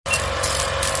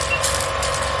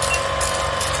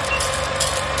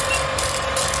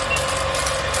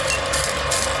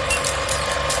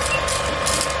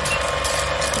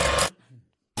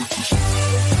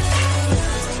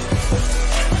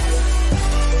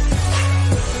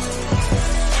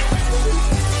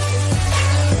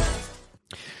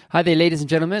Hi there, ladies and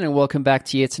gentlemen, and welcome back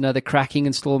to yet another cracking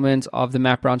installment of the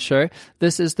Matt Brown Show.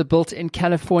 This is the Built in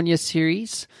California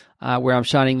series, where I'm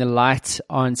shining the light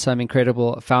on some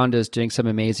incredible founders doing some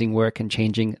amazing work and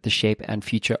changing the shape and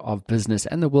future of business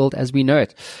and the world as we know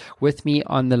it. With me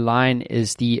on the line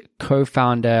is the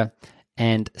co-founder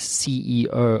and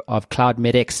CEO of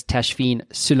CloudMedX, Tashfeen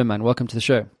Suleman. Welcome to the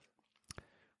show.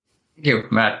 Thank you,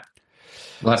 Matt.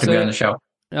 Glad to be on the show.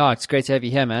 Oh, it's great to have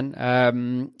you here,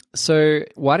 man. So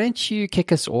why don't you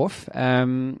kick us off?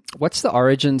 What's the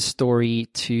origin story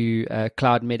to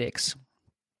CloudMedX?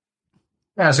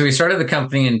 Yeah, so we started the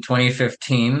company in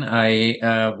 2015.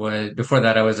 Before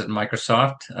that, I was at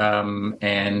Microsoft,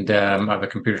 and I have a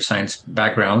computer science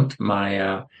background. When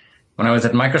I was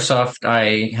at Microsoft,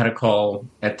 I had a call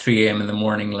at 3 a.m. in the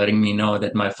morning letting me know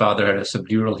that my father had a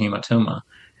subdural hematoma,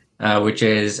 which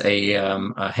is a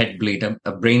head bleed,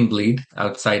 a brain bleed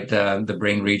outside the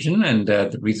brain region. And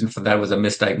the reason for that was a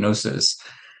misdiagnosis.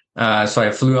 So I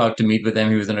flew out to meet with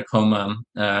him. He was in a coma,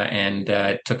 and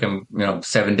it took him,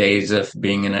 7 days of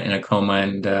being in a coma.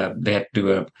 And they had to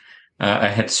do a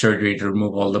head surgery to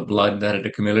remove all the blood that had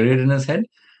accumulated in his head.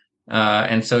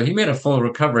 And so he made a full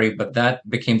recovery, but that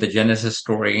became the genesis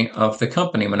story of the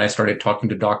company. When I started talking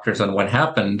to doctors on what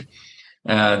happened,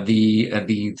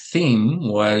 the theme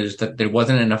was that there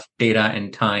wasn't enough data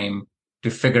and time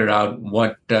to figure out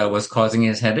what was causing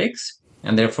his headaches,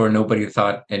 and therefore nobody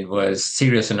thought it was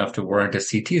serious enough to warrant a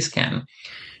CT scan.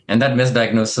 And that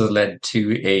misdiagnosis led to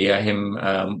him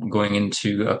going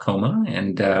into a coma,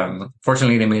 and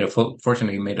fortunately, he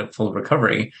made a full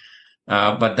recovery.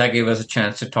 But that gave us a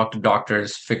chance to talk to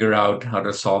doctors, figure out how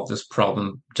to solve this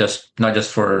problem, not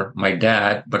just for my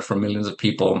dad, but for millions of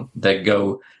people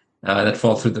that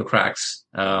fall through the cracks.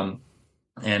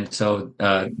 And so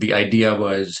the idea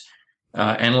was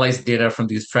analyze data from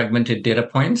these fragmented data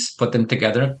points, put them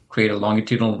together, create a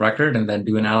longitudinal record, and then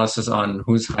do analysis on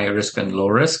who's high risk and low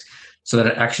risk so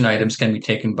that action items can be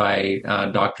taken by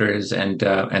doctors and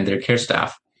their care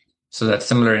staff so that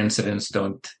similar incidents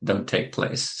don't take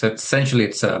place. So essentially,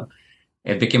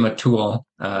 it became a tool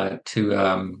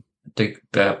to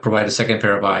provide a second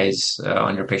pair of eyes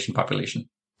on your patient population.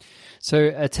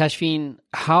 So, Tashfeen,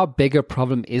 how big a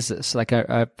problem is this? Like,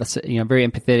 I'm very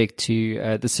empathetic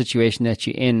to the situation that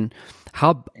you're in.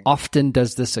 How often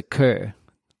does this occur?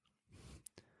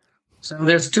 So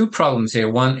there's two problems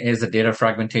here. One is the data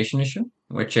fragmentation issue,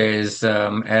 which is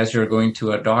as you're going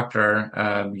to a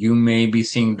doctor, you may be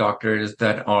seeing doctors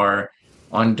that are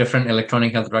on different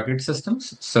electronic health record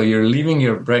systems. So you're leaving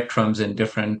your breadcrumbs in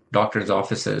different doctors'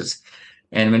 offices.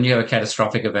 And when you have a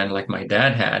catastrophic event like my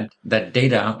dad had, that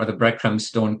data or the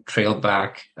breadcrumbs don't trail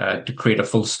back to create a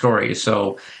full story.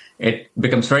 So it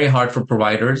becomes very hard for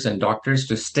providers and doctors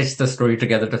to stitch the story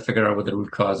together to figure out what the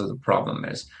root cause of the problem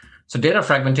is. So data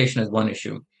fragmentation is one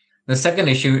issue. The second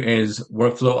issue is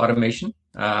workflow automation.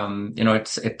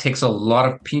 It takes a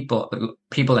lot of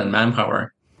people and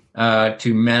manpower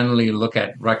to manually look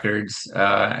at records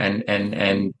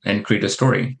and create a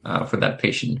story for that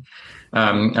patient.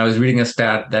 I was reading a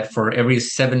stat that for every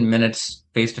 7 minutes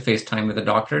face-to-face time with a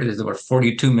doctor, there's about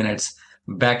 42 minutes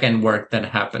back-end work that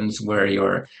happens where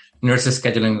your nurse is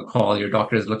scheduling a call, your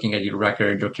doctor is looking at your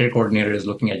record, your care coordinator is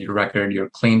looking at your record, your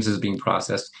claims is being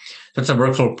processed. So it's a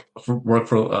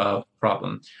workflow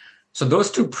problem. So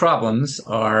those two problems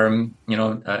are, a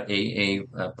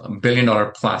 $1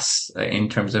 billion plus in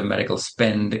terms of medical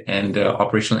spend and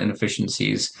operational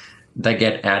inefficiencies that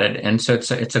get added. And so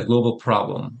it's a global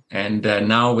problem. And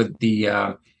now with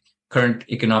the current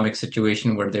economic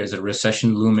situation where there's a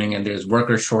recession looming and there's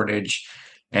worker shortage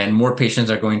and more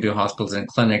patients are going to hospitals and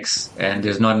clinics and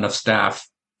there's not enough staff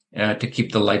to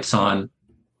keep the lights on,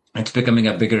 it's becoming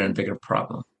a bigger and bigger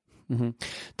problem. Mm-hmm.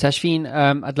 Tashfeen,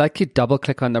 I'd like to double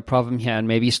click on the problem here and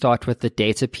maybe start with the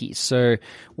data piece. So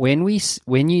when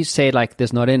you say like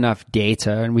there's not enough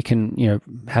data, and we can,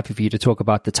 happy for you to talk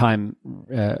about the time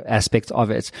aspect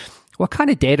of it. What kind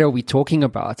of data are we talking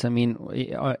about? I mean,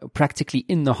 practically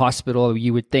in the hospital,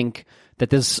 you would think that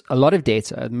there's a lot of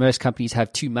data. Most companies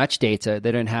have too much data.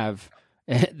 They don't have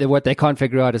what they can't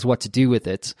figure out is what to do with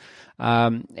it. So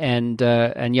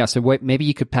maybe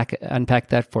you could unpack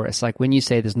that for us. Like when you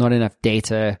say there's not enough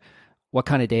data, what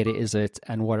kind of data is it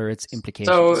and what are its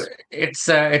implications? So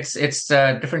it's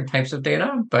different types of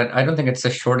data, but I don't think it's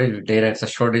a shortage of data. It's a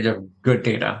shortage of good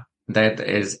data that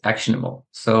is actionable.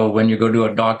 So when you go to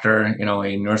a doctor,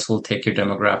 a nurse will take your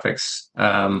demographics.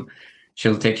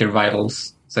 She'll take your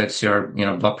vitals. So it's your,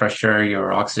 blood pressure,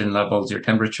 your oxygen levels, your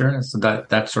temperature. So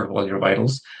that's sort of all your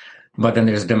vitals. But then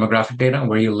there's demographic data,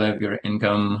 where you live, your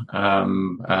income,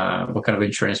 what kind of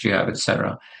insurance you have, et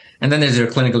cetera. And then there's your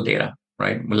clinical data,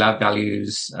 right? Lab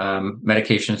values,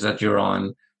 medications that you're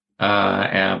on,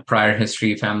 prior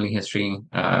history, family history,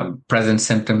 present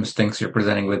symptoms, things you're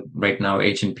presenting with right now,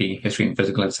 H&P, history and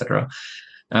physical, etc.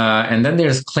 And then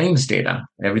there's claims data,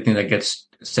 everything that gets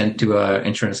sent to an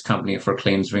insurance company for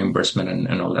claims reimbursement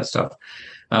and all that stuff.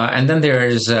 And then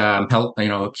there's health,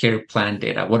 care plan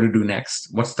data. What to do next?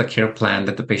 What's the care plan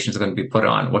that the patients are going to be put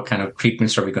on? What kind of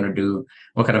treatments are we going to do?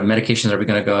 What kind of medications are we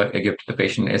going to go give to the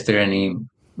patient? Is there any,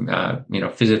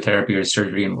 physiotherapy or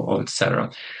surgery involved,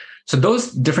 etc.? So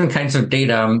those different kinds of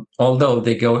data, although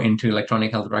they go into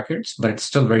electronic health records, but it's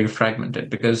still very fragmented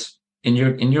because in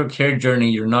your care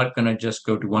journey, you're not going to just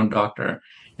go to one doctor.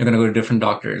 You're going to go to different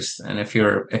doctors. And if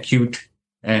you're acute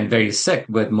and very sick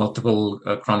with multiple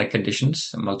chronic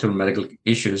conditions, multiple medical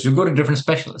issues, you go to different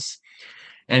specialists.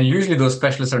 And usually those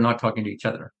specialists are not talking to each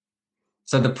other.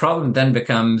 So the problem then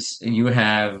becomes you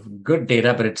have good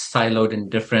data, but it's siloed in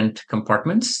different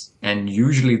compartments. And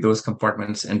usually those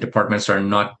compartments and departments are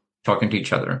not talking to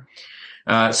each other.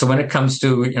 So when it comes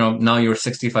to, now you're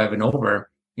 65 and over,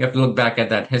 you have to look back at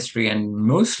that history. And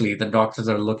mostly the doctors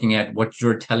are looking at what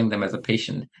you're telling them as a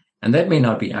patient. And that may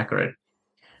not be accurate.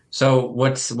 So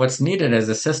what's needed as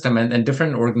a system, and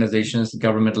different organizations,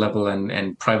 government level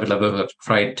and private level, have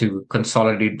tried to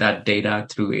consolidate that data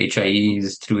through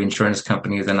HIEs, through insurance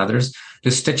companies and others to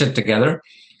stitch it together.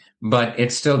 But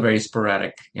it's still very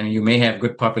sporadic. You may have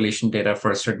good population data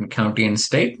for a certain county and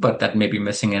state, but that may be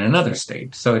missing in another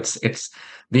state. So it's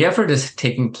the effort is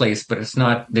taking place, but it's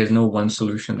not. There's no one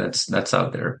solution that's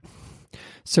out there.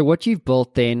 So what you've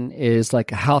built then is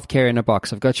like a healthcare in a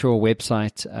box. I've got your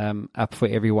website up for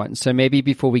everyone. So maybe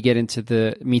before we get into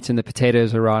the meat and the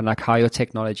potatoes around like how your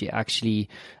technology actually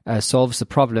solves the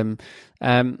problem,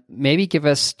 maybe give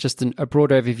us just a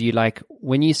broad overview. Like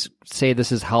when you say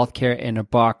this is healthcare in a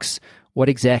box, what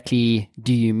exactly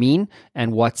do you mean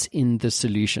and what's in the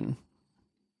solution?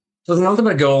 So the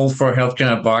ultimate goal for healthcare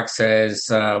in a box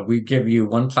is we give you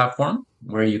one platform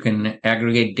where you can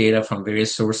aggregate data from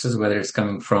various sources, whether it's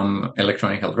coming from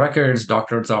electronic health records,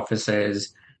 doctors'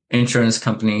 offices, insurance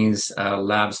companies,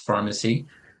 labs, pharmacy,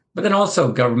 but then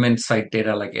also government site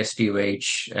data like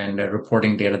SDOH and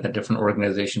reporting data that different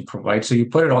organizations provide. So you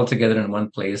put it all together in one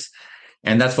place,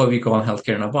 and that's what we call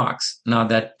healthcare in a box. Now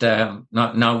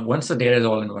once the data is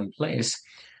all in one place,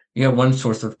 you have one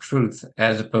source of truth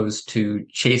as opposed to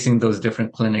chasing those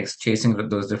different clinics, chasing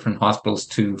those different hospitals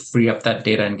to free up that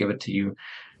data and give it to you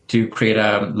to create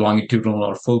a longitudinal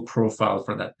or full profile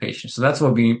for that patient. So that's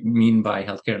what we mean by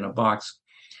healthcare in a box.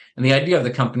 And the idea of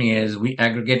the company is we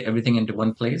aggregate everything into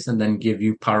one place and then give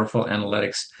you powerful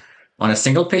analytics on a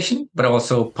single patient, but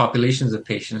also populations of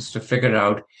patients to figure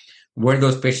out where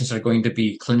those patients are going to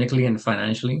be clinically and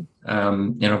financially,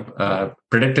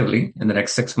 predictively in the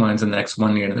next 6 months, in the next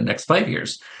 1 year, in the next 5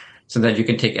 years, so that you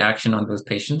can take action on those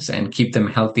patients and keep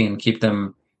them healthy and keep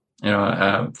them,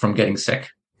 from getting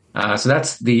sick. So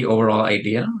that's the overall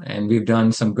idea. And we've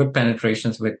done some good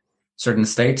penetrations with certain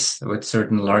states, with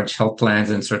certain large health plans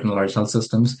and certain large health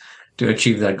systems to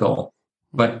achieve that goal.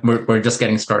 But we're just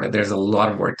getting started. There's a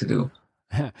lot of work to do.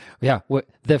 Yeah,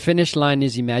 the finish line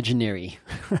is imaginary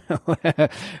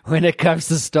when it comes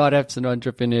to startups and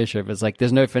entrepreneurship. It's like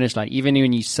there's no finish line. Even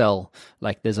when you sell,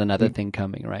 like there's another thing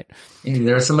coming, right?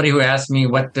 There's somebody who asked me,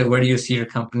 where do you see your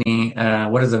company?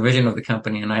 What is the vision of the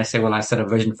company? And I say, well, I set a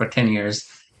vision for 10 years.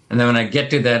 And then when I get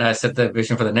to that, I set the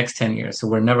vision for the next 10 years. So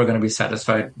we're never going to be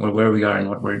satisfied with where we are and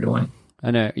what we're doing.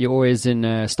 I know. You're always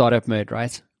in startup mode,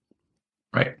 right?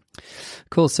 Right.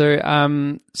 Cool. So,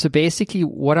 so basically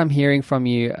what I'm hearing from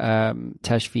you,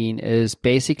 Tashveen, is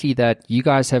basically that you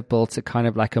guys have built a kind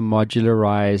of like a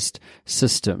modularized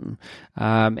system.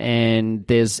 And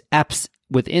there's apps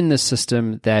within the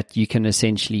system that you can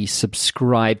essentially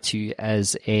subscribe to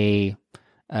as a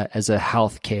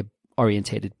healthcare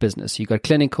orientated business. You've got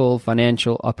clinical,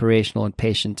 financial, operational, and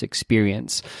patient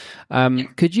experience.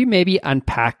 Could you maybe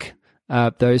unpack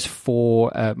those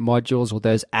four modules or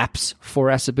those apps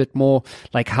for us a bit more?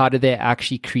 Like how do they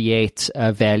actually create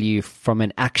value from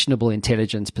an actionable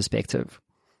intelligence perspective?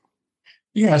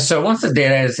 Yeah, so once the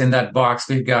data is in that box,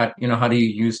 we've got, how do you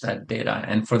use that data?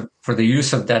 And for the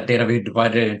use of that data, we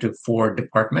divided it into 4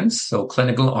 departments. So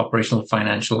clinical, operational,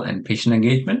 financial, and patient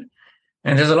engagement.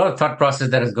 And there's a lot of thought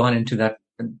process that has gone into that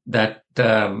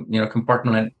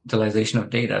compartmentalization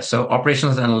of data. So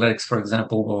operations analytics, for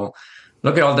example, will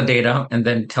look at all the data and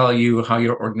then tell you how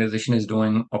your organization is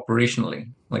doing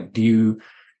operationally. Like, do you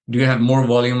have more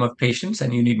volume of patients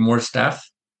and you need more staff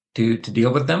to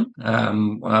deal with them?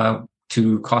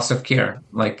 To cost of care.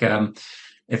 Like,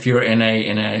 if you're in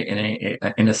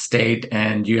a state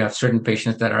and you have certain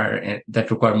patients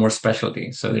that require more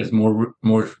specialty. So there's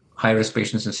more high risk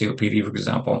patients in COPD, for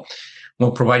example.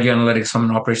 We'll provide you analytics from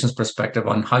an operations perspective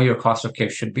on how your cost of care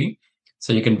should be,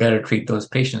 so you can better treat those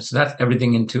patients. So that's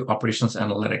everything into operations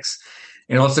analytics.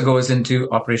 It also goes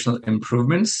into operational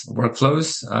improvements,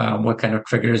 workflows, what kind of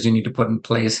triggers you need to put in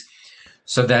place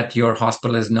so that your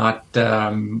hospital is not,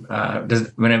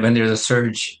 when there's a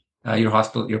surge,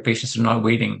 your patients are not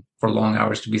waiting for long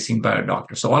hours to be seen by a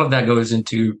doctor. So all of that goes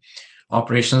into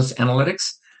operations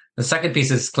analytics. The second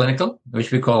piece is clinical,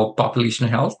 which we call population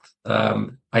health.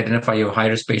 Identify your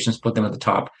high-risk patients, put them at the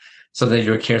top so that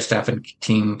your care staff and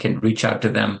team can reach out to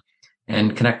them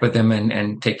and connect with them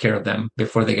and take care of them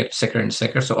before they get sicker and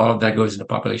sicker. So all of that goes into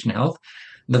population health.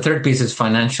 The third piece is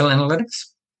financial analytics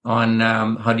on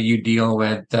how do you deal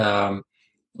with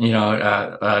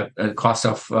cost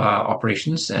of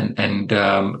operations and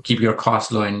keep your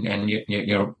costs low and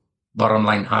your bottom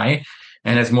line high.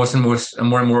 And as more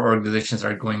and more organizations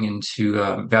are going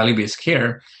into value-based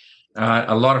care,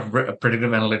 a lot of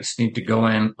predictive analytics need to go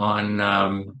in on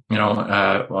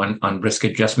risk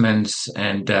adjustments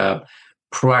and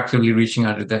proactively reaching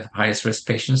out to the highest risk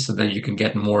patients so that you can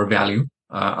get more value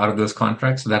out of those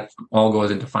contracts. So that all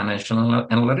goes into financial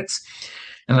analytics.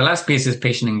 And the last piece is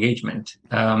patient engagement,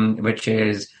 which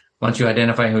is once you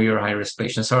identify who your high risk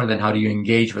patients are, then how do you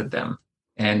engage with them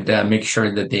and make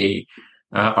sure that they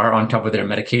are on top of their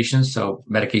medications, so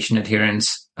medication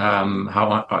adherence,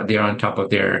 how they're on top of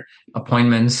their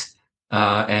appointments,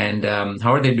 and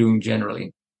how are they doing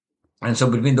generally. And so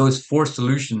between those four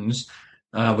solutions,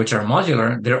 which are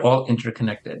modular, they're all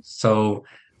interconnected. So,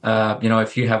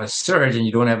 if you have a surge and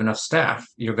you don't have enough staff,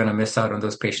 you're going to miss out on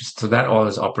those patients. So that all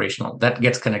is operational. That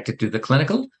gets connected to the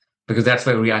clinical, because that's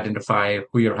where we identify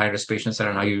who your high-risk patients are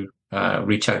and how you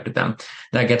reach out to them.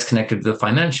 That gets connected to the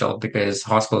financial, because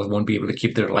hospitals won't be able to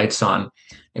keep their lights on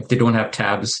if they don't have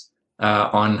tabs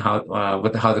on how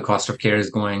the cost of care is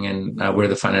going and where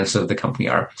the finances of the company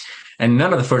are. And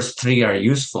none of the first three are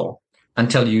useful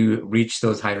until you reach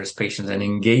those high-risk patients and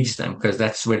engage them, because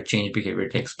that's where change behavior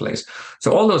takes place.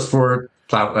 So all those four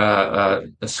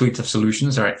suites of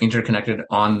solutions are interconnected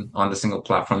on the single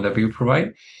platform that we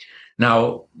provide.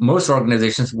 Now, most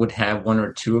organizations would have one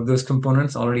or two of those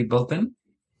components already built in.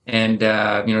 And,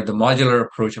 the modular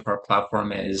approach of our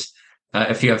platform is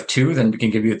if you have two, then we can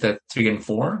give you the 3 and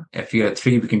 4. If you have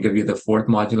 3, we can give you the 4th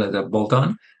module as a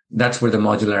bolt-on. That's where the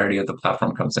modularity of the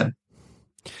platform comes in.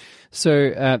 So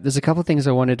there's a couple of things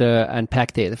I wanted to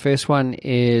unpack there. The first one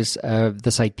is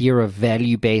this idea of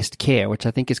value-based care, which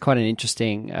I think is quite an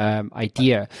interesting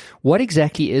idea. What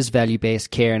exactly is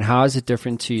value-based care, and how is it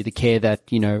different to the care that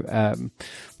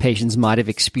patients might have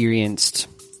experienced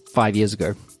 5 years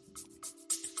ago?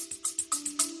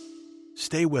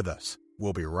 Stay with us.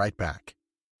 We'll be right back.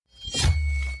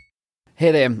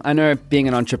 Hey there, I know being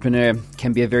an entrepreneur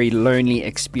can be a very lonely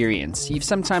experience. You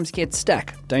sometimes get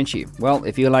stuck, don't you? Well,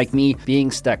 if you're like me,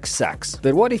 being stuck sucks.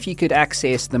 But what if you could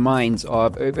access the minds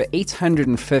of over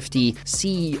 850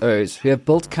 CEOs who have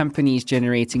built companies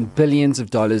generating billions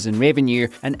of dollars in revenue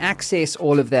and access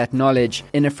all of that knowledge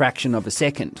in a fraction of a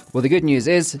second? Well, the good news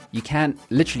is you can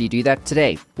literally do that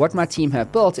today. What my team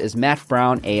have built is Matt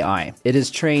Brown AI. It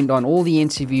is trained on all the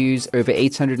interviews, over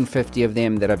 850 of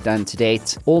them that I've done to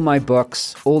date, all my books,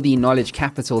 all the knowledge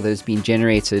capital that has been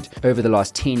generated over the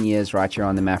last 10 years right here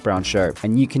on the Matt Brown Show.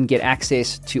 And you can get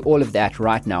access to all of that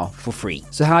right now for free.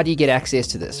 So how do you get access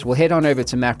to this? Well, head on over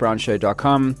to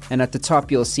mattbrownshow.com, and at the top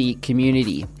you'll see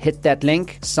community. Hit that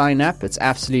link, sign up, it's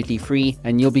absolutely free,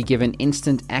 and you'll be given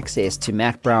instant access to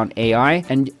Matt Brown AI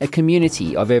and a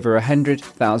community of over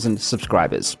 100,000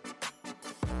 subscribers.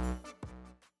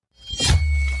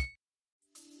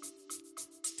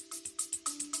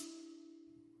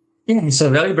 Yeah, so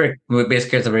value-based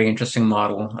care is a very interesting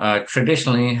model.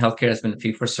 Traditionally, healthcare has been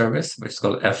fee-for-service, which is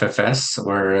called FFS,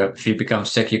 where if you become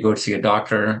sick, you go to see a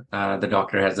doctor. The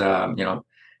doctor has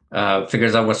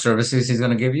figures out what services he's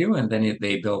going to give you, and then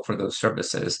they bill for those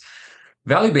services.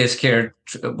 Value-based care,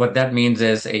 what that means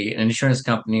is an insurance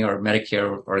company or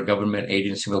Medicare or a government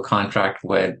agency will contract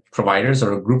with providers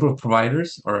or a group of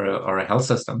providers or a health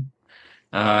system.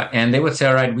 And they would say,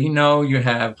 all right, we know you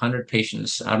have 100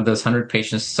 patients. Out of those 100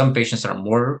 patients, some patients are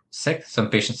more sick, some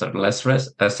patients are less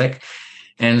sick.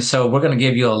 And so we're going to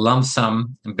give you a lump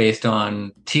sum based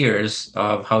on tiers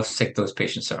of how sick those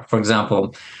patients are. For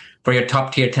example, for your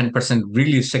top tier 10%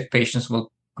 really sick patients, we'll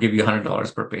give you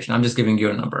 $100 per patient. I'm just giving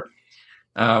you a number.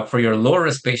 For your lower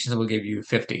risk patients, we'll give you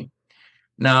 $50.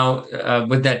 Now,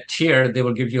 with that tier, they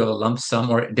will give you a lump sum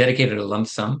or dedicated a lump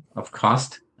sum of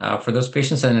cost for those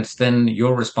patients, and it's then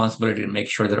your responsibility to make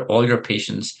sure that all your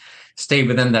patients stay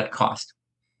within that cost.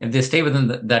 If they stay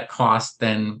within that cost,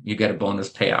 then you get a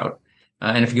bonus payout.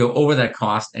 And if you go over that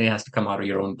cost, it has to come out of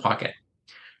your own pocket.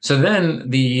 So then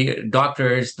the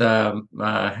doctors, the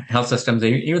health systems,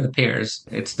 even the payers,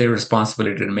 it's their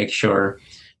responsibility to make sure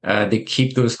they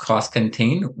keep those costs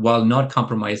contained while not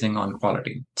compromising on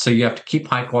quality. So you have to keep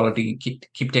high quality,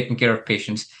 keep taking care of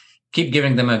patients, keep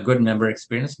giving them a good member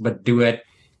experience, but do it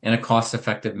in a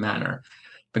cost-effective manner.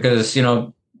 Because,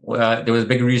 there was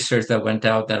big research that went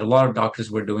out that a lot of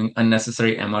doctors were doing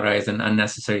unnecessary MRIs and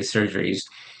unnecessary surgeries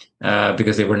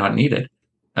because they were not needed.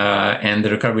 And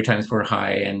the recovery times were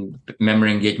high and member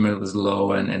engagement was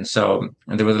low. And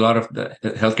there was a lot of the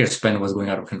healthcare spend was going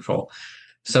out of control.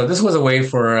 So this was a way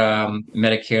for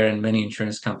Medicare and many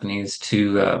insurance companies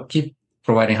to keep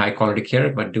providing high quality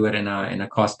care, but do it in a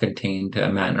cost contained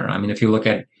manner. I mean, if you look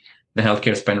at the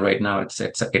healthcare spend right now, it's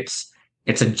a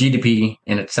GDP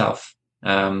in itself.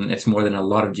 It's more than a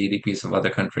lot of GDPs of other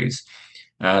countries.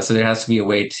 So there has to be a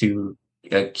way to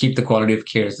keep the quality of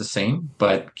care is the same,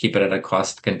 but keep it at a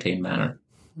cost-contained manner.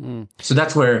 So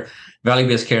that's where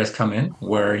value-based care has come in,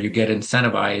 where you get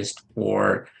incentivized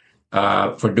for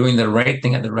doing the right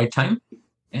thing at the right time,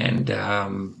 and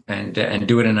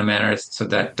do it in a manner so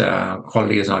that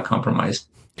quality is not compromised.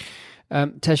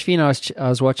 Tashfeen, I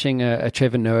was watching a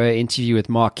Trevor Noah interview with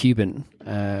Mark Cuban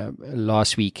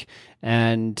last week,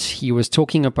 and he was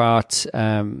talking about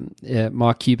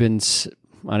Mark Cuban's,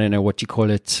 I don't know what you call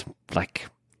it, like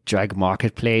drug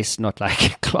marketplace, not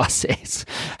like Class A's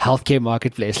healthcare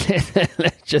marketplace.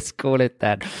 Let's just call it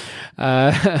that.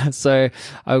 So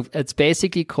it's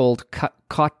basically called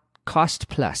Cost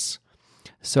Plus.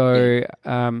 So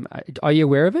are you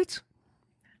aware of it?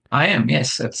 I am,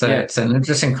 yes. It's an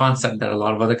interesting concept that a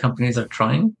lot of other companies are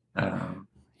trying.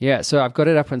 Yeah, so I've got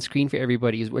it up on screen for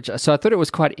everybody. So I thought it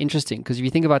was quite interesting because if you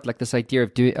think about like this idea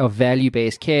of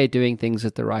value-based care, doing things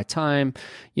at the right time,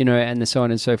 and so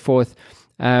on and so forth.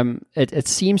 It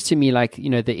seems to me like,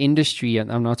 the industry,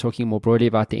 and I'm not talking more broadly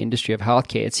about the industry of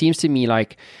healthcare. It seems to me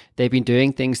like they've been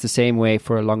doing things the same way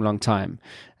for a long, long time.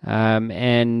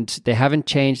 And they haven't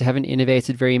changed, they haven't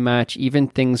innovated very much. Even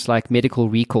things like medical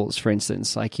recalls, for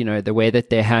instance, like, the way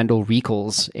that they handle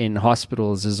recalls in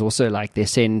hospitals is also like they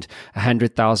send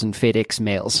 100,000 FedEx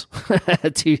mails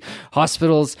to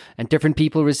hospitals and different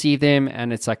people receive them.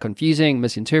 And it's like confusing,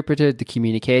 misinterpreted. The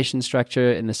communication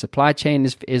structure in the supply chain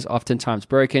is oftentimes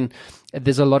broken.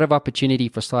 There's a lot of opportunity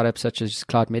for startups such as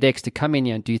CloudMedX to come in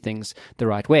here and do things the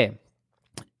right way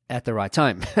at the right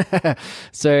time.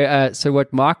 So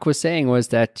what Mark was saying was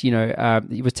that,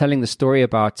 he was telling the story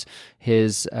about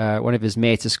his one of his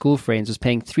mates, his school friends, was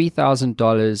paying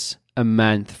 $3,000 a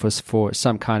month for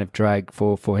some kind of drug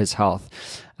for his health.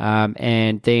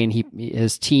 And then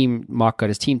Mark got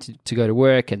his team to go to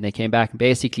work, and they came back, and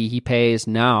basically he pays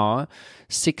now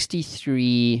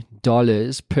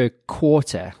 $63 per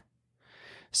quarter.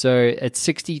 So it's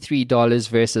 $63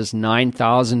 versus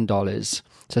 $9,000.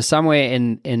 So somewhere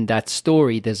in that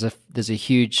story, there's a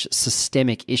huge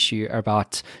systemic issue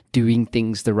about doing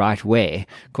things the right way,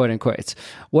 quote unquote.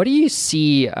 What do you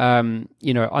see, on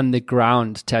the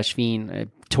ground, Tashfeen,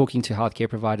 talking to healthcare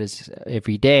providers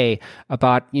every day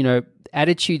about,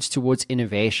 attitudes towards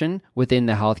innovation within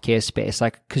the healthcare space?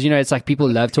 Like, because, it's like people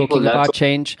love talking about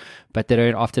change, but they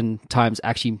don't oftentimes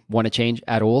actually want to change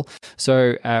at all.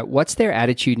 So what's their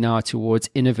attitude now towards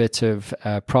innovative,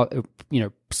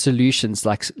 solutions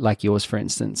like yours, for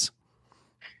instance?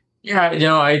 Yeah,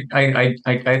 I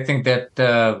think that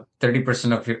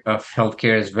 30% of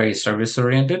healthcare is very service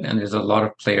oriented, and there's a lot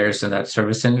of players in that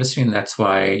service industry, and that's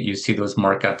why you see those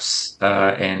markups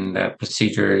and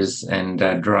procedures and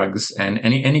drugs and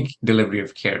any delivery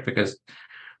of care. Because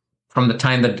from the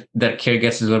time that care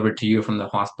gets delivered to you from the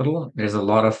hospital, there's a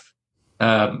lot of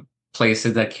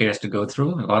places that care has to go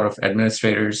through, a lot of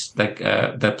administrators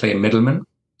that play a middleman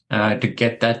to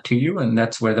get that to you, and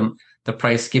that's where the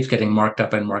price keeps getting marked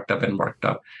up and marked up and marked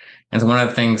up. And so one of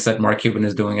the things that Mark Cuban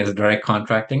is doing is direct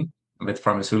contracting with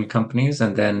pharmaceutical companies,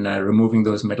 and then removing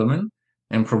those middlemen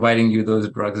and providing you those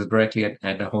drugs directly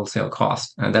at a wholesale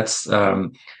cost. And that's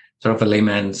sort of a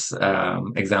layman's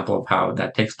example of how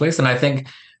that takes place. And I think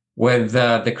with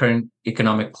the current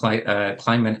economic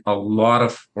climate, a lot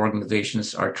of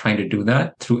organizations are trying to do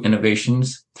that through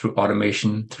innovations, through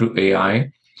automation, through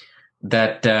AI,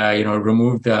 that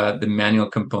remove the manual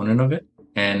component of it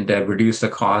and reduce the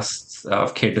costs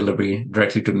of care delivery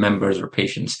directly to members or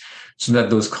patients, so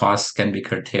that those costs can be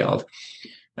curtailed.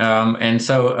 And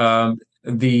so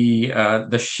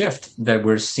the shift that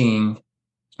we're seeing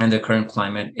in the current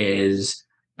climate is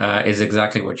is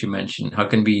exactly what you mentioned. How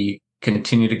can we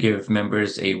continue to give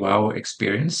members a wow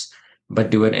experience, but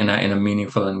do it in a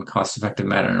meaningful and cost-effective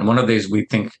manner? And one of these we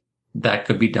think that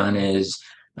could be done is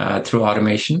through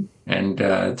automation and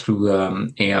through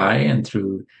AI and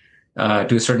through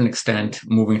to a certain extent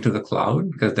moving to the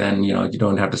cloud, because then you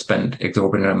don't have to spend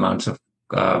exorbitant amounts of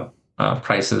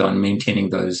prices on maintaining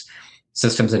those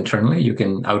systems internally. You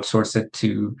can outsource it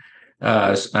to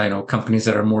companies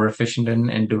that are more efficient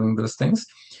in doing those things.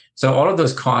 So all of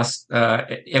those costs,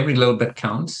 every little bit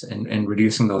counts in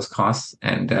reducing those costs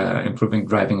and improving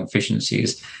driving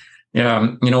efficiencies.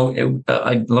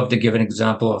 I'd love to give an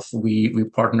example of we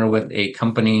partner with a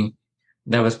company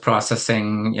that was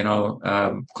processing,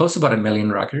 close to about 1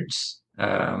 million records,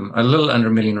 a little under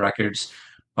 1 million records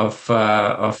of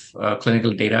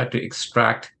clinical data to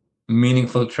extract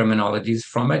meaningful terminologies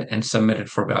from it and submit it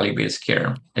for value-based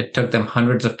care. It took them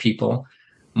hundreds of people,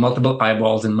 multiple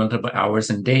eyeballs and multiple hours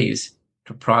and days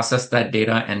to process that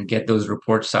data and get those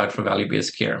reports out for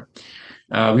value-based care.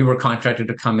 We were contracted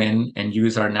to come in and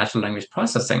use our natural language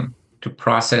processing to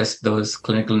process those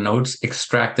clinical notes,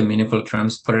 extract the meaningful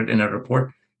terms, put it in a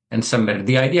report, and submit it.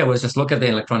 The idea was just look at the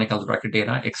electronic health record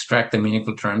data, extract the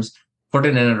meaningful terms, put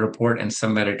it in a report, and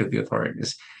submit it to the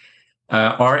authorities.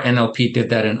 Our NLP did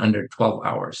that in under 12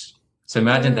 hours. So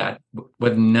imagine that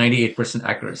with 98%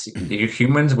 accuracy. The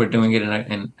humans were doing it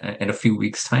in a few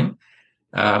weeks' time,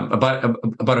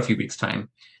 about a few weeks' time,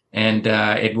 and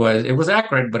it was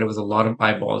accurate, but it was a lot of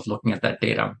eyeballs looking at that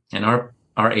data. And our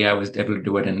AI was able to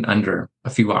do it in under a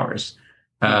few hours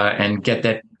and get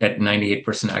that at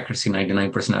 98% accuracy,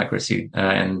 99% accuracy,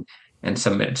 and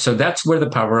submit it. So that's where the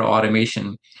power of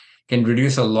automation can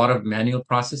reduce a lot of manual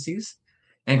processes.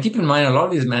 And keep in mind, a lot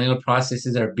of these manual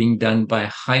processes are being done by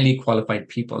highly qualified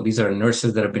people. These are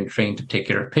nurses that have been trained to take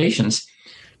care of patients,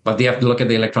 but they have to look at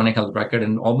the electronic health record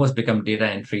and almost become data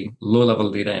entry,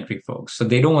 low-level data entry folks. So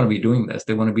they don't want to be doing this.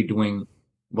 They want to be doing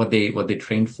what they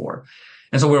trained for.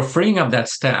 And so we're freeing up that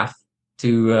staff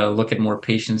to look at more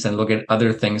patients and look at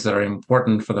other things that are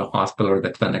important for the hospital or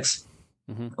the clinics,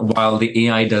 while the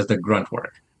AI does the grunt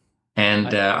work.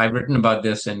 And I've written about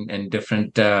this in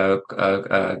different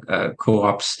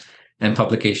co-ops and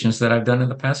publications that I've done in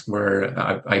the past, where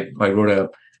I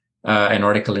wrote an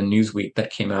article in Newsweek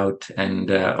that came out, and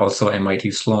also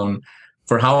MIT Sloan,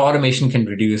 for how automation can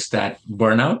reduce that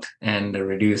burnout and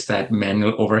reduce that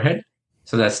manual overhead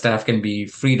so that staff can be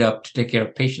freed up to take care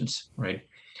of patients, right?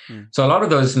 So a lot of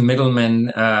those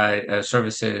middlemen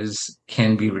services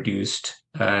can be reduced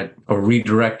or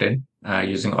redirected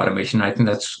using automation. I think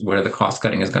that's where the cost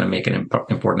cutting is going to make an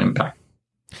important impact.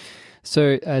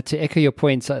 So to echo your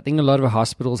points, I think a lot of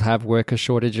hospitals have worker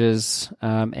shortages,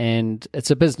 and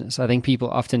it's a business. I think people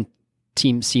often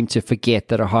seem to forget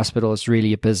that a hospital is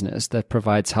really a business that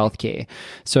provides healthcare.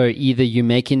 So either you're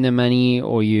making the money,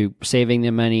 or you're saving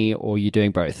the money, or you're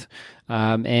doing both.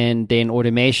 And then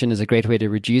automation is a great way to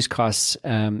reduce costs,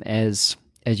 as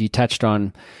you touched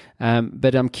on.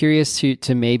 But I'm curious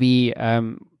to maybe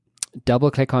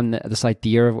double click on this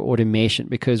idea of automation,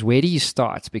 because where do you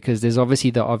start? Because there's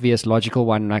obviously the obvious logical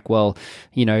one, like, well,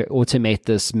 automate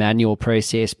this manual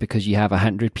process because you have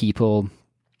 100 people,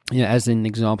 as an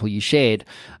example you shared.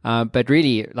 But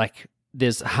really, like,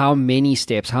 there's how many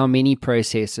steps, how many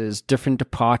processes, different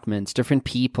departments, different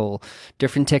people,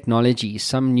 different technologies,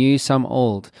 some new, some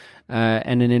old,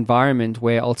 and an environment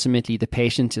where ultimately the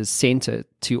patient is center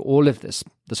to all of this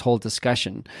whole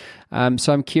discussion.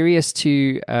 So I'm curious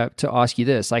to ask you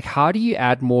this: like, how do you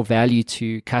add more value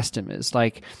to customers?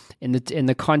 Like, in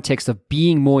the context of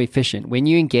being more efficient, when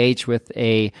you engage with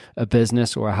a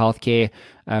business or a healthcare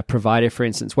provider, for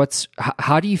instance,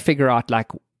 how do you figure out like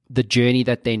the journey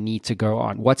that they need to go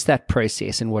on? What's that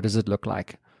process, and what does it look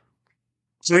like?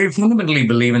 So we fundamentally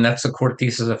believe, and that's the core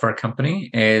thesis of our company,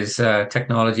 is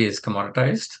technology is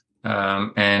commoditized,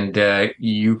 and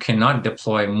you cannot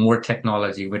deploy more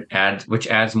technology which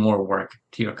adds more work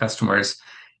to your customers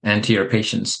and to your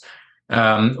patients.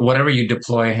 Whatever you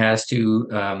deploy has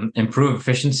to improve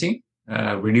efficiency,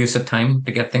 reduce the time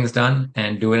to get things done,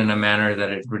 and do it in a manner that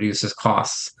it reduces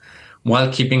costs,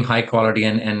 while keeping high quality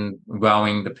and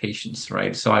wowing the patients,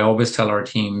 right? So I always tell our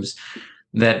teams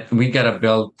that we got to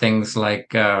build things like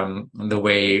the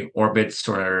way Orbitz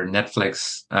or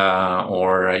Netflix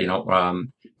or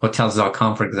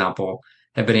Hotels.com, for example,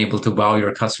 have been able to wow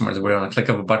your customers, where on a click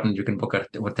of a button you can book a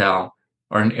hotel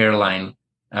or an airline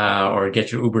or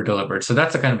get your Uber delivered. So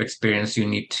that's the kind of experience you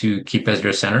need to keep as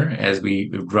your center as we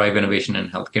drive innovation in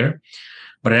healthcare.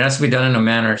 But it has to be done in a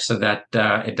manner so that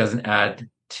it doesn't add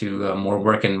to more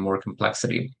work and more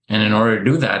complexity. And in order to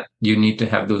do that, you need to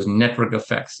have those network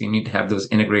effects. You need to have those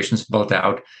integrations built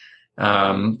out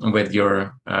with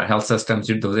your health systems,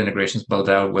 those integrations built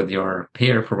out with your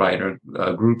payer provider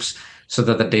groups, so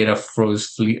that the data flows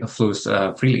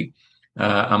freely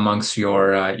amongst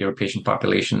your patient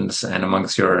populations and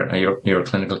amongst your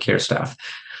clinical care staff.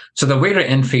 So the way to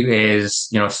entry is,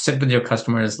 sit with your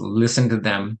customers, listen to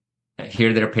them,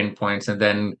 hear their pain points, and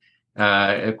then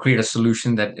create a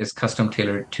solution that is custom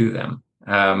tailored to them.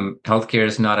 Healthcare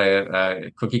is not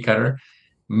a cookie cutter.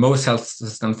 Most health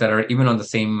systems that are even on the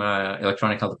same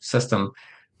electronic health system,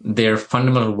 their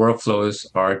fundamental workflows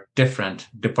are different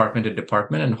department to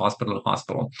department and hospital to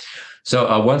hospital.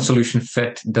 So one solution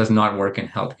fit does not work in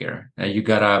healthcare.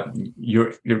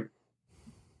 You're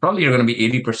probably going to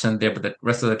be 80% there, but the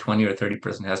rest of the 20 or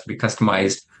 30% has to be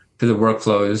customized to the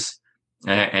workflows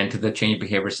and to the change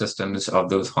behavior systems of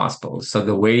those hospitals. So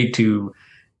the way to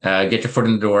get your foot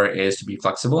in the door is to be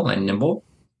flexible and nimble,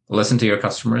 listen to your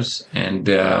customers, and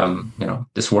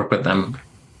just work with them.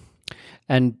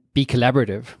 And be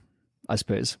collaborative, I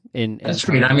suppose. That's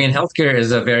great. I mean, healthcare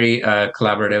is a very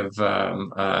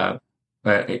collaborative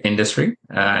industry,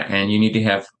 and you need to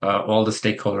have all the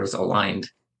stakeholders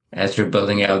aligned as you're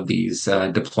building out these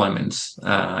deployments,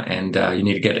 and you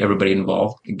need to get everybody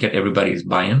involved, get everybody's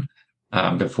buy-in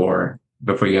before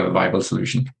you have a viable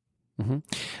solution. Mm-hmm.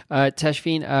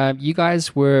 Tashveen, you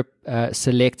guys were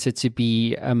selected to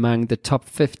be among the top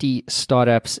 50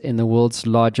 startups in the world's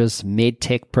largest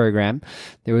medtech program.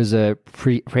 There was a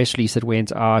press release that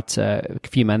went out a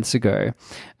few months ago.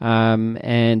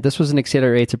 And this was an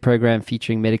accelerator program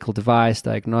featuring medical device,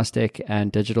 diagnostic,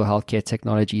 and digital healthcare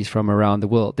technologies from around the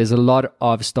world. There's a lot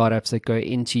of startups that go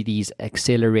into these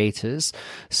accelerators.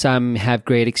 Some have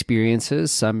great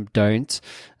experiences, some don't.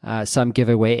 Some give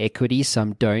away equity,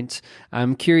 some don't.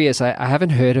 I'm curious, I haven't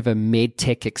heard of a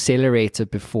medtech accelerator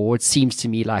before. It seems to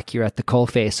me like you're at the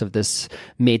coalface of this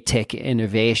medtech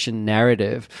innovation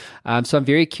narrative. So I'm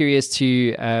very curious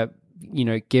to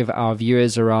give our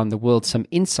viewers around the world some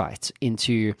insight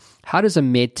into how does a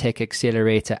medtech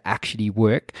accelerator actually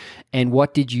work, and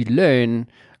what did you learn,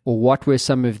 or what were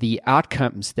some of the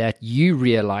outcomes that you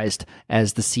realized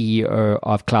as the CEO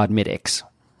of CloudMedX?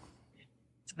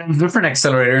 There's different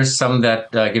accelerators, some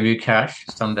that give you cash,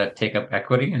 some that take up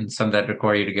equity, and some that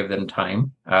require you to give them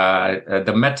time. The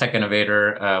MedTech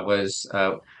Innovator was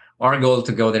our goal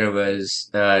to go there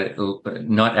was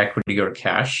not equity or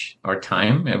cash or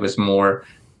time. It was more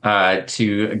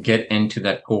to get into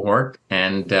that cohort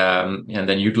and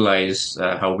then utilize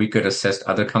how we could assist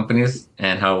other companies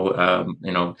and how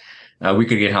we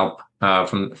could get help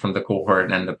from the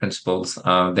cohort and the principals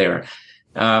there.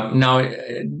 Now,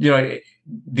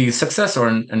 the success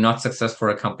or not success for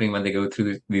a company when they go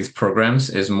through these programs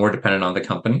is more dependent on the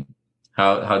company,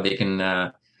 how they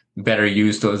can better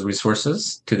use those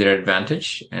resources to their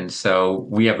advantage. And so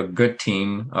we have a good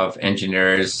team of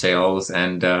engineers, sales,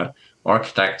 and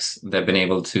architects that have been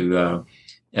able to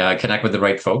connect with the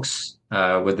right folks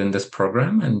within this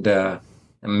program and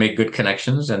make good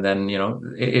connections. And then,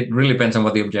 it really depends on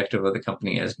what the objective of the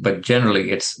company is. But generally,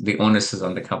 it's the onus is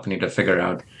on the company to figure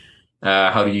out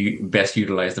how do you best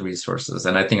utilize the resources.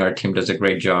 And I think our team does a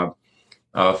great job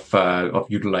of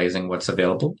utilizing what's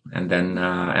available, and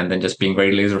then just being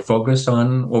very laser focused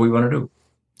on what we want to do.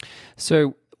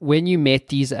 So when you met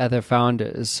these other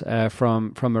founders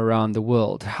from around the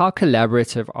world, how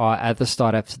collaborative are other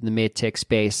startups in the medtech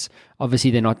space? Obviously,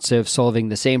 they're not solving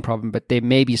the same problem, but they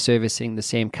may be servicing the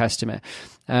same customer.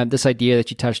 This idea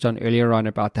that you touched on earlier on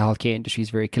about the healthcare industry is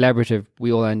very collaborative.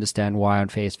 We all understand why on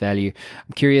face value.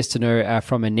 I'm curious to know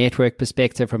from a network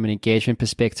perspective, from an engagement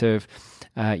perspective,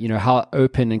 how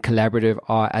open and collaborative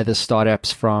are other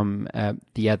startups from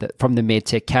the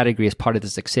medtech category as part of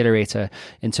this accelerator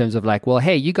in terms of like, well,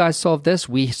 hey, you guys solve this,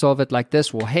 we solve it like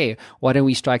this. Well, hey, why don't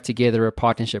we strike together a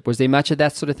partnership? Was there much of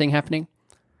that sort of thing happening?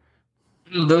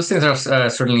 Those things are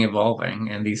certainly evolving,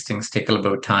 and these things take a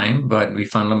little bit of time, but we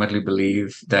fundamentally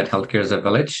believe that healthcare is a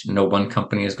village. No one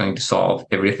company is going to solve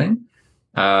everything.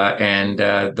 And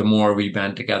the more we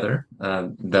band together,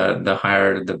 the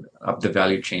higher up the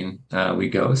value chain we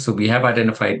go. So we have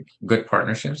identified good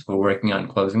partnerships. We're working on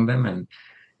closing them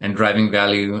and driving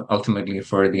value ultimately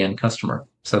for the end customer.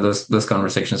 So those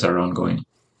conversations are ongoing.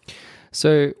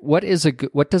 So what does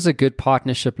a good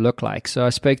partnership look like? So I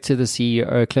spoke to the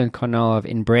CEO, Clint Cornell of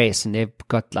Embrace, and they've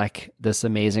got like this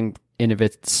amazing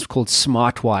innovative. It's called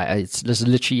SmartWire. It's just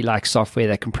literally like software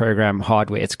that can program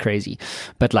hardware. It's crazy,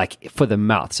 but like for the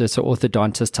mouth. So it's an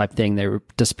orthodontist type thing. They were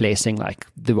displacing like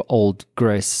the old,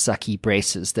 gross, sucky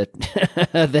braces that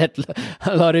that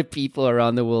a lot of people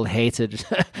around the world hated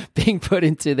being put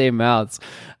into their mouths.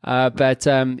 But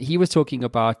he was talking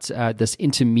about this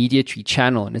intermediary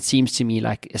channel, and it seems to me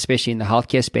like, especially in the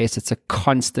healthcare space, it's a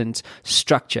constant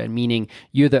structure, meaning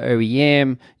you're the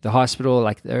OEM, the hospital,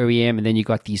 like the OEM, and then you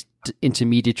got these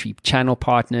intermediary channel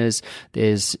partners.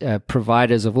 There's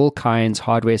providers of all kinds,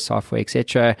 hardware, software,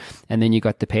 etc., and then you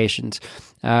got the patient.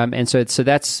 And so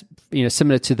that's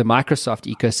similar to the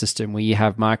Microsoft ecosystem, where you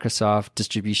have Microsoft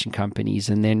distribution companies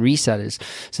and then resellers.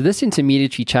 So this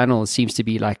intermediary channel seems to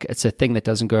be like, it's a thing that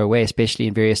doesn't go away, especially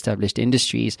in very established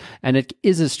industries, and it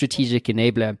is a strategic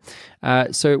enabler.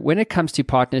 So when it comes to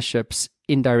partnerships,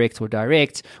 indirect or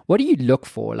direct, what do you look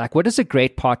for? Like, what does a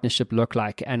great partnership look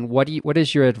like? And what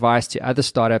is your advice to other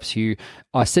startups who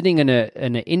are sitting in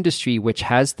an industry which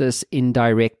has this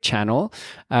indirect channel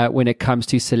when it comes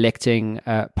to selecting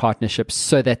partnerships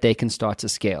so that they can start to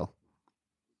scale?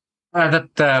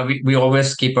 We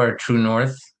always keep our true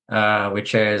north,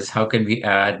 which is how can we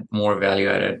add more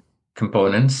value-added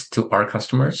components to our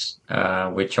customers,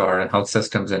 which are health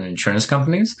systems and insurance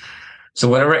companies. So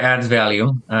whatever adds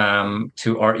value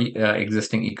to our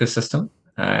existing ecosystem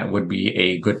would be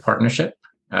a good partnership.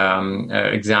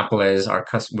 Example is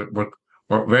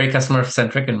we're very customer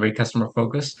centric and very customer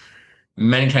focused.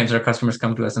 Many times our customers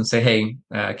come to us and say, "Hey,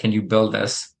 can you build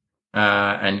this?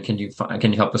 And can you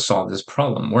help us solve this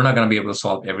problem?" We're not going to be able to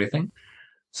solve everything.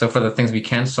 So for the things we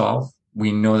can solve,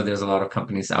 we know that there's a lot of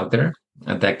companies out there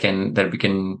that we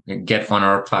can get on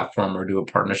our platform or do a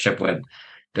partnership with.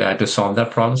 To solve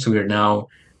that problem. So we are now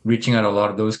reaching out a lot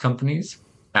of those companies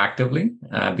actively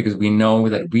because we know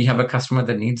that we have a customer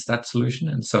that needs that solution.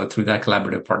 And so through that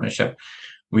collaborative partnership,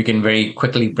 we can very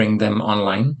quickly bring them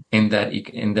online in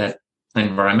that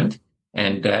environment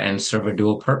and serve a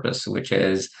dual purpose, which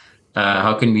is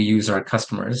how can we use our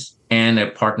customers and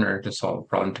a partner to solve a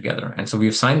problem together. And so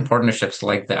we've signed partnerships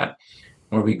like that,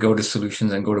 where we go to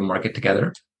solutions and go to market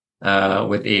together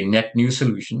with a net new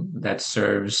solution that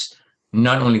serves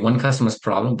not only one customer's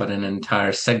problem, but an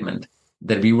entire segment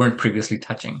that we weren't previously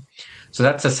touching. So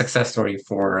that's a success story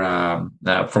for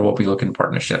what we look in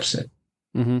partnerships.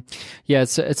 Mm-hmm. Yeah,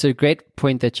 it's a great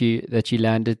point that you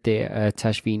landed there,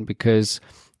 Tashveen, because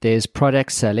there's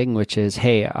product selling, which is,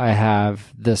 hey, I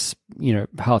have this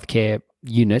healthcare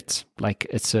unit, like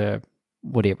it's a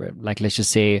whatever, like let's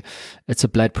just say it's a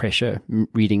blood pressure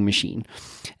reading machine.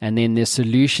 And then there's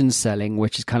solution selling,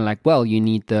 which is kind of like, well, you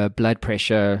need the blood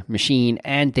pressure machine,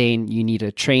 and then you need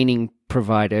a training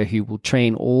provider who will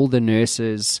train all the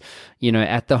nurses,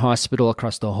 at the hospital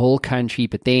across the whole country.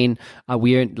 But then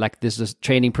we're like, there's this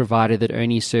training provider that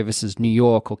only services New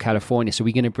York or California. So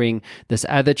we're going to bring this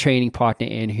other training partner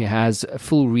in who has a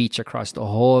full reach across the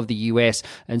whole of the US.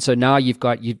 And so now you've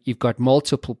got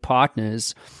multiple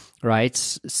partners, right,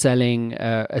 selling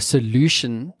a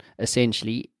solution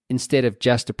essentially instead of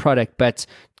just a product, but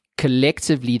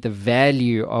collectively the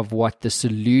value of what the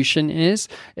solution is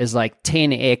like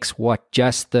 10x what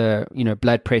just the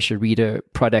blood pressure reader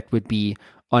product would be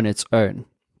on its own.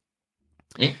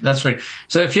 Yeah, that's right.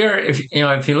 So if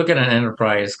you look at an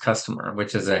enterprise customer,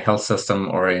 which is a health system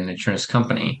or an insurance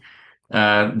company,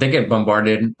 they get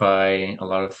bombarded by a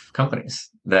lot of companies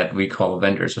that we call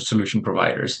vendors or solution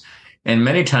providers. And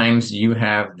many times you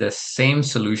have the same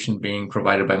solution being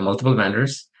provided by multiple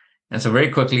vendors. And so very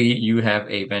quickly you have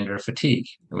a vendor fatigue,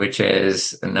 which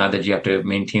is now that you have to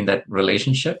maintain that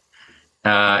relationship.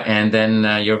 And then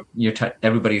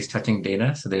everybody's touching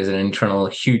data. So there's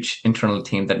huge internal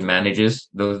team that manages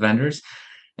those vendors.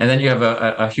 And then you have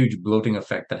a huge bloating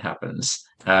effect that happens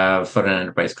for an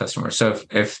enterprise customer. So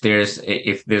if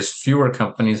there's fewer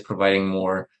companies providing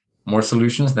more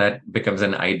solutions, that becomes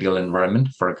an ideal environment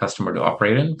for a customer to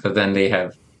operate in, because then they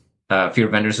have fewer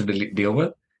vendors to deal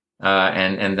with.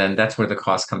 And then that's where the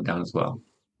costs come down as well,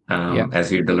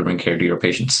 as you're delivering care to your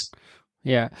patients.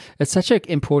 Yeah, it's such an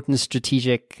important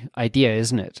strategic idea,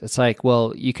 isn't it? It's like,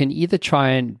 well, you can either try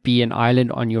and be an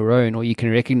island on your own, or you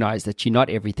can recognize that you're not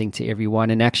everything to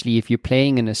everyone. And actually, if you're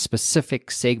playing in a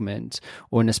specific segment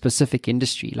or in a specific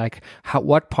industry, like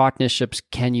what partnerships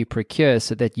can you procure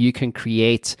so that you can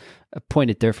create a point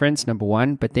of difference, number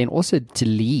one, but then also to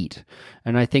lead.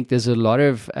 And I think there's a lot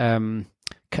of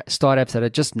startups that are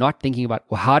just not thinking about,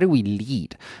 well, how do we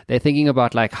lead? They're thinking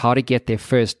about like how to get their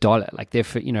first dollar, like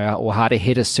or how to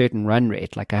hit a certain run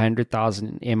rate, like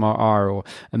 100,000 MRR or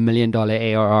 $1 million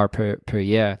ARR per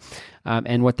year.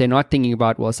 And what they're not thinking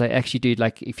about was, I actually do,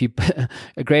 like, if you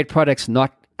a great product's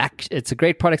not it's a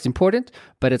great product, important,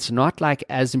 but it's not like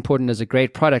as important as a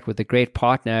great product with a great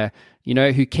partner,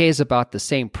 who cares about the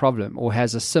same problem or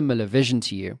has a similar vision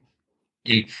to you.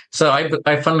 So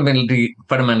I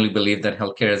fundamentally believe that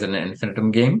healthcare is an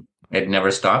infinitum game. It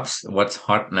never stops. What's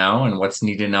hot now and what's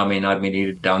needed now may not be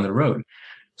needed down the road.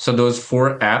 So those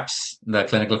 4 apps, the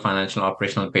clinical, financial,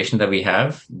 operational, and patient that we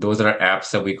have, those are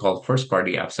apps that we call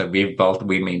first-party apps that we've built,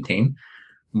 we maintain.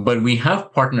 But we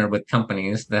have partnered with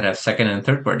companies that have second and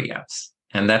third-party apps.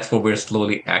 And that's what we're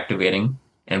slowly activating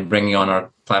and bringing on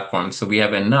our platform. So we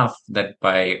have enough that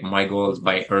my goal is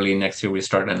by early next year, we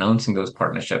start announcing those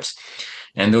partnerships.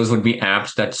 And those would be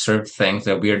apps that serve things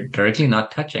that we are directly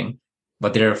not touching,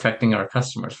 but they're affecting our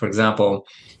customers. For example,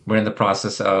 we're in the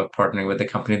process of partnering with a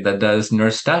company that does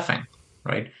nurse staffing,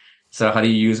 right? So how do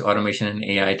you use automation and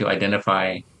AI to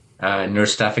identify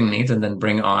nurse staffing needs and then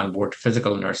bring on board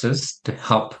physical nurses to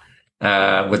help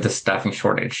with the staffing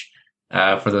shortage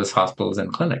for those hospitals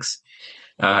and clinics?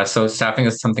 So staffing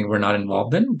is something we're not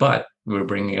involved in, but we're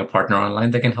bringing a partner online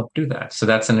that can help do that. So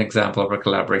that's an example of a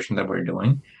collaboration that we're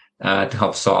doing to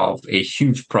help solve a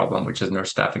huge problem, which is nurse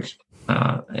staffing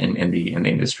in the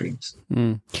industries.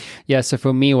 Yeah. So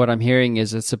for me, what I'm hearing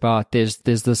is it's about there's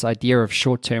this idea of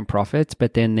short-term profit,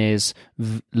 but then there's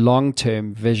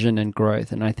long-term vision and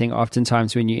growth. And I think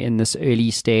oftentimes when you're in this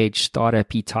early stage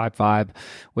startup-y type vibe,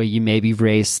 where you maybe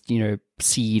raised,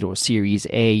 seed or Series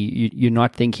A, you're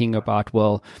not thinking about,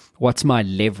 well, what's my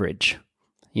leverage?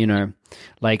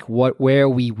 Like where are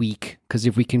we weak? Because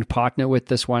if we can partner with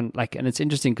this one, and it's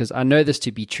interesting because I know this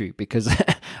to be true because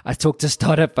I talk to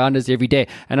startup founders every day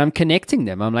and I'm connecting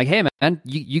them. I'm like, hey man,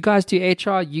 you guys do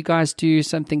HR, you guys do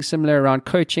something similar around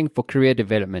coaching for career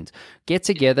development. Get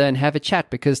together and have a chat,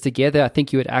 because together I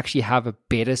think you would actually have a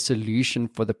better solution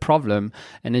for the problem.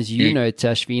 And as you know,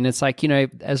 Tashveen, it's like,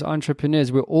 as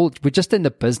entrepreneurs, we're just in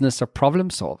the business of problem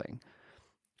solving.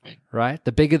 Right?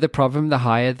 The bigger the problem, the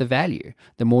higher the value,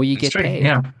 the more you get paid.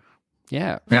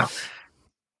 Yeah.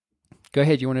 Go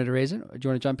ahead. You wanted to raise it? Or do you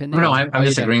want to jump in there? No, I'm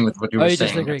just agreeing with what you were saying.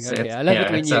 Just agreeing. Okay. I love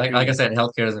it when you agree. Like I said,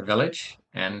 healthcare is a village,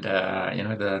 and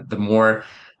the more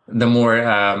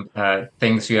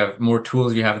things you have, more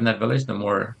tools you have in that village,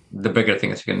 the bigger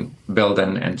things you can build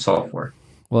and solve for.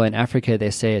 Well, in Africa,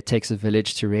 they say it takes a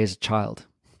village to raise a child.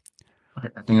 I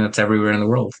think that's everywhere in the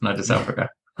world, not just Africa.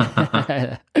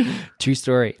 True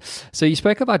story. So you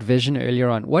spoke about vision earlier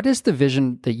on. What is the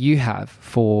vision that you have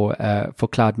for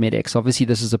CloudMedX? Obviously,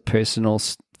 this is a personal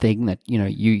thing that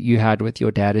you had with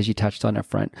your dad, as you touched on up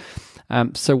front.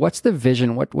 So what's the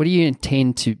vision? What do you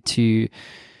intend to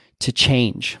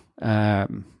change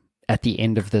at the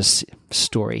end of this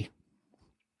story?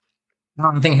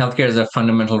 I think healthcare is a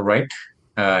fundamental right.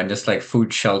 Just like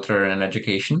food, shelter, and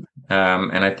education.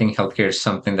 And I think healthcare is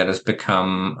something that has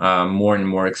become more and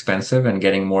more expensive and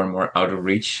getting more and more out of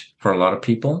reach for a lot of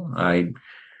people. I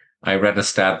read a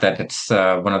stat that it's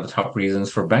one of the top reasons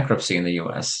for bankruptcy in the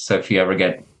US. So if you ever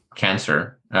get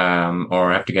cancer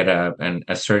or have to get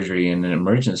a surgery in an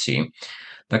emergency,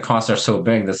 the costs are so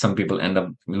big that some people end up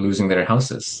losing their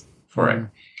houses for it.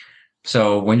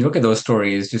 So when you look at those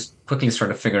stories, just quickly start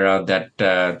to figure out that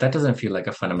that doesn't feel like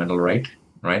a fundamental right?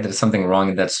 There's something wrong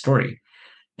in that story.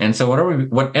 And so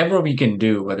whatever we can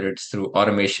do, whether it's through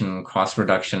automation, cost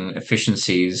reduction,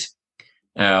 efficiencies,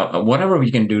 whatever we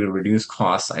can do to reduce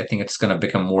costs, I think it's going to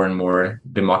become more and more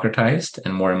democratized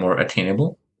and more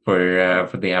attainable for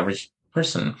the average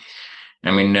person. I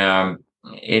mean, I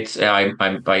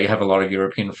have a lot of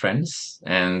European friends,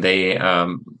 and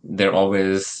they're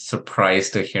always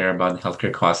surprised to hear about the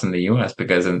healthcare costs in the US,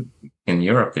 because in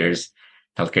Europe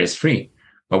healthcare is free.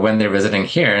 But when they're visiting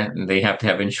here, they have to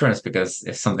have insurance, because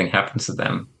if something happens to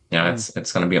them,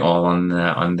 it's going to be all on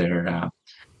their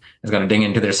it's going to ding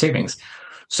into their savings.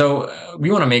 So we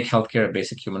want to make healthcare a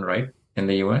basic human right in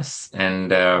the US,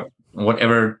 and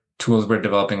whatever tools we're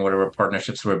developing, whatever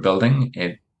partnerships we're building,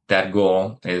 that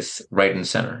goal is right in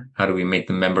center. How do we make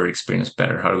the member experience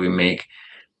better? How do we make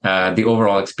the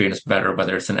overall experience better,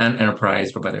 whether it's an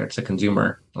enterprise or whether it's a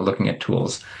consumer looking at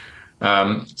tools?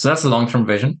 So that's the long-term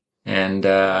vision. And,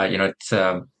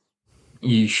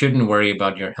 you shouldn't worry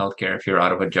about your healthcare if you're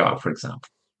out of a job, for example,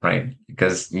 right?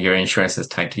 Because your insurance is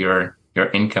tied to your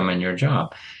income and your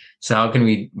job. So how can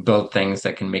we build things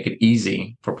that can make it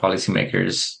easy for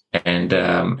policymakers and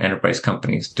enterprise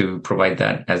companies to provide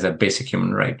that as a basic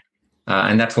human right?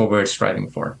 And that's what we're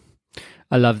striving for.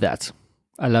 I love that.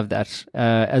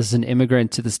 As an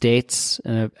immigrant to the States,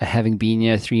 having been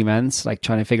here 3 months,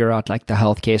 trying to figure out the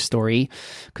healthcare story.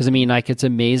 Because it's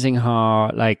amazing how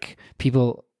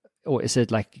people or is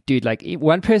it like, dude, like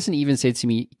one person even said to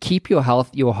me, keep your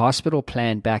hospital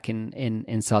plan back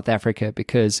in South Africa,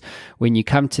 because when you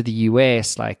come to the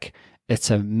US, like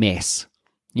it's a mess,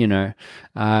 you know?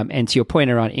 And to your point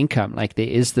around income, like there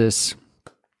is this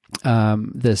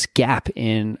gap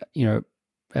in, you know,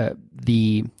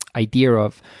 the idea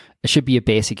of it should be a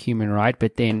basic human right,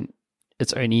 but then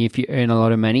it's only if you earn a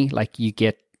lot of money, like you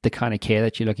get the kind of care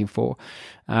that you're looking for.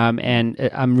 And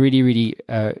I'm really, really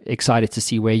excited to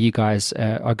see where you guys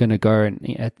are going to go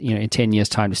in 10 years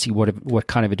time, to see what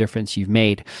kind of a difference you've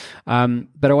made.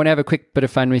 But I want to have a quick bit of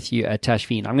fun with you,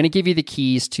 Tashveen. I'm going to give you the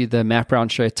keys to the Matt Brown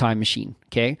Show time machine.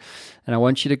 Okay. And I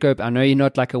want you to go, I know you're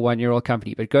not like a 1-year-old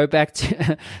company, but go back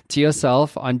to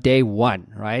yourself on day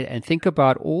one, right? And think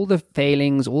about all the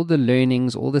failings, all the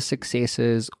learnings, all the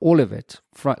successes, all of it,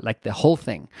 like the whole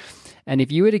thing. And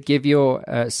if you were to give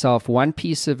yourself one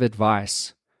piece of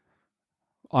advice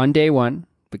on day one,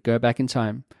 but go back in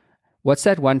time, what's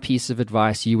that one piece of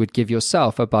advice you would give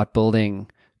yourself about building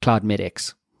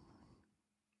CloudMedX?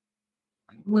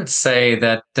 I would say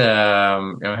that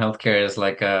healthcare is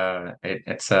like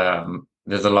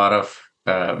there's a lot of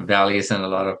valleys and a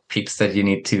lot of peaks that you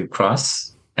need to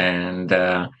cross, and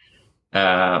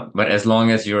but as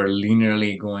long as you're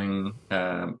linearly going,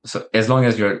 so as long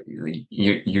as you're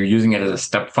using it as a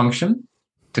step function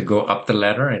to go up the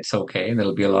ladder, it's okay.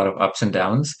 There'll be a lot of ups and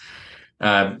downs.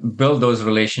 Build those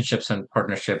relationships and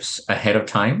partnerships ahead of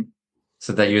time,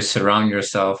 so that you surround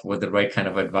yourself with the right kind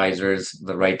of advisors,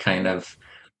 the right kind of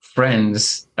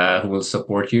friends who will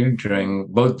support you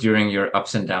during your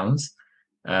ups and downs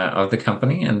of the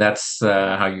company, and that's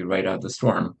how you ride out the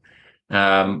storm.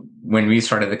 When we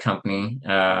started the company,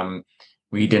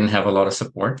 we didn't have a lot of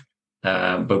support,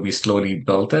 but we slowly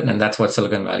built it, and that's what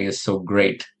Silicon Valley is so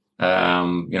great.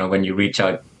 When you reach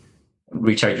out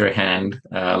your hand,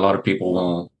 a lot of people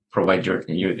will provide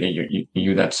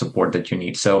you that support that you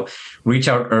need. So reach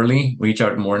out early, reach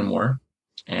out more and more,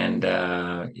 and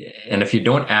if you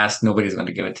don't ask, nobody's going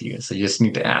to give it to you. So you just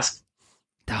need to ask.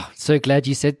 Oh, so glad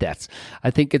you said that.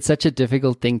 I think it's such a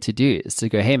difficult thing to do, is to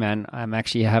go, hey man, I'm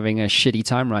actually having a shitty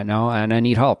time right now and I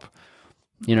need help,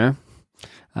 you know?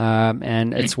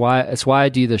 And it's why I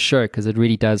do the show, because it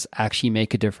really does actually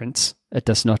make a difference. It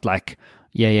does not like,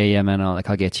 yeah, man, I'll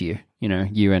get you, you know,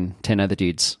 you and 10 other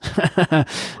dudes.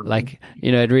 Like,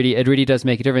 you know, it really does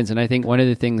make a difference. And I think one of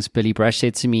the things Billy Brush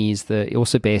said to me is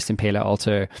also based in Palo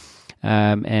Alto.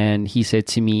 And he said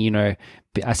to me, you know,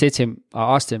 I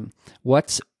asked him,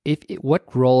 what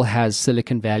role has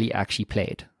Silicon Valley actually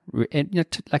played? And, you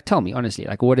know, tell me honestly,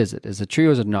 like, what is it? Is it true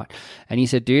or is it not? And he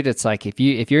said, dude, it's like if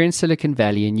you're in Silicon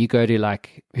Valley and you go to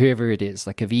like whoever it is,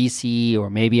 like a VC or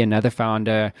maybe another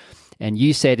founder, and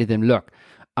you say to them, look,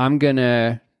 I'm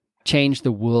gonna change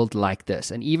the world like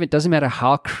this, and even it doesn't matter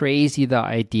how crazy the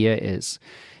idea is,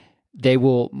 they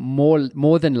will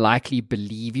more than likely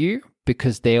believe you,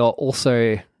 because they are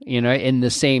also, you know, in the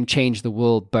same change the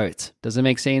world boat. Does it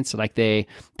make sense? Like they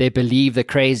believe the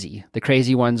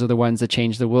crazy ones are the ones that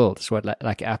change the world. It's what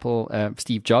like Apple,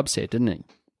 Steve Jobs said, didn't he?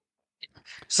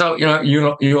 So, you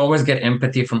know, you always get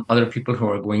empathy from other people who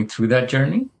are going through that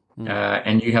journey,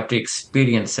 and you have to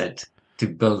experience it to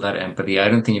build that empathy. I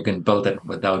don't think you can build it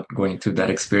without going through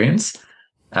that experience.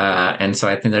 And so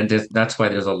I think that's why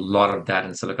there's a lot of that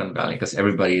in Silicon Valley, because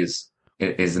everybody is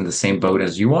in the same boat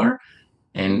as you are,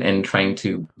 and trying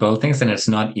to build things. And it's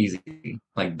not easy.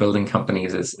 Like building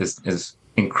companies is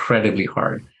incredibly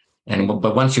hard.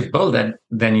 But once you build it,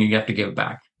 then you have to give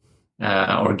back,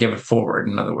 or give it forward,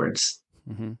 in other words.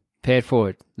 Mm-hmm. Pay it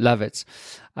forward. Love it.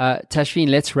 Tashveen,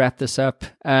 let's wrap this up.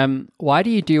 Why do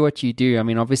you do what you do? I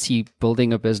mean, obviously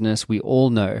building a business, we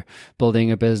all know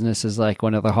building a business is like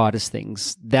one of the hardest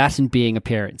things. That and being a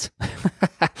parent.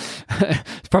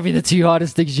 It's probably the two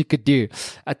hardest things you could do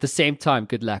at the same time.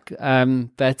 Good luck.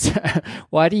 But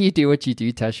why do you do what you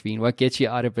do, Tashveen? What gets you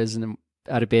out of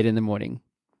bed in the morning?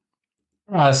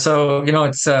 So, you know,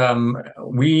 it's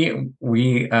we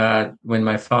when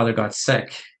my father got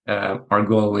sick, our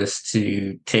goal was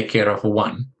to take care of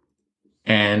one,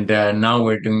 and now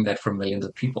we're doing that for millions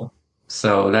of people.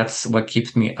 So that's what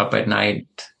keeps me up at night.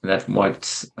 That's what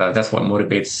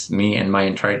motivates me and my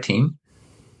entire team.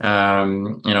 You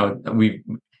know,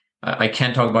 I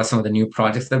can't talk about some of the new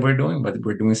projects that we're doing, but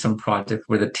we're doing some projects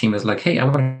where the team is like, hey, I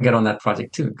want to get on that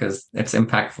project too, because it's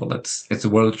impactful. It's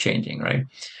world changing, right?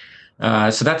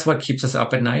 So that's what keeps us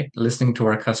up at night, listening to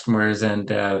our customers. And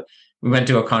we went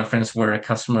to a conference where a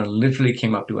customer literally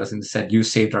came up to us and said, you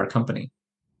saved our company.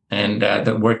 And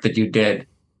the work that you did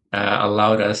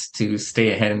allowed us to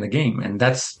stay ahead in the game. And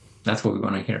that's what we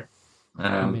want to hear.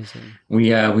 Amazing.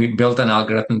 We built an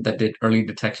algorithm that did early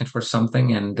detection for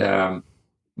something, and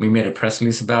we made a press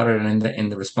release about it. And in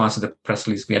the response to the press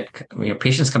release, we had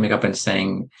patients coming up and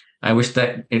saying, "I wish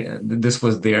that this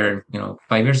was there,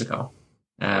 5 years ago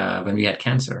when we had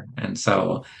cancer." And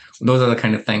so those are the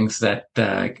kind of things that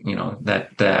are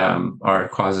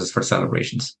causes for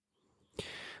celebrations.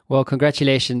 Well,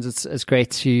 congratulations. It's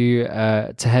great to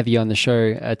have you on the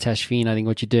show, Tashfeen. I think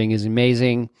what you're doing is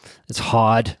amazing. It's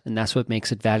hard, and that's what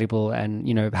makes it valuable. And,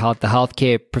 the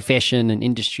healthcare profession and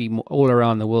industry all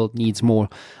around the world needs more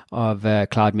of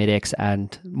Cloud MedX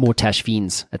and more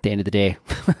Tashfeens at the end of the day.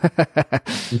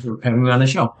 Thank you for having me on the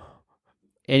show.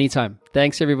 Anytime.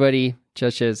 Thanks, everybody.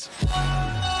 Cheers.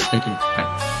 Thank you.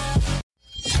 Bye.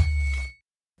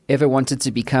 Ever wanted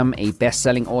to become a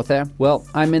best-selling author? Well,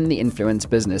 I'm in the influence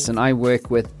business, and I work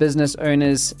with business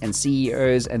owners and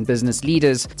CEOs and business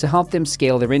leaders to help them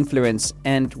scale their influence.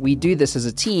 And we do this as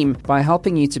a team by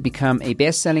helping you to become a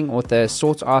best-selling author,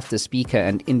 sought-after speaker,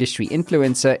 and industry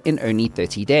influencer in only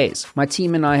 30 days. My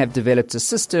team and I have developed a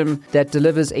system that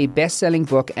delivers a best-selling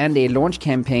book and a launch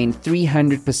campaign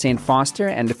 300% faster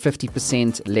and at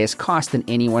 50% less cost than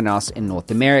anyone else in North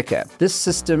America. This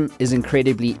system is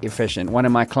incredibly efficient. One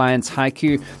of my clients,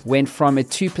 Haiku, went from a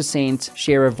 2%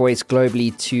 share of voice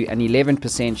globally to an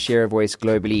 11% share of voice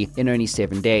globally in only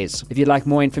 7 days. If you'd like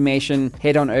more information,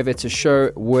 head on over to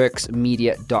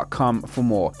showworksmedia.com for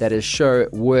more. That is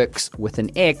showworks with an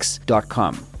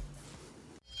X.com.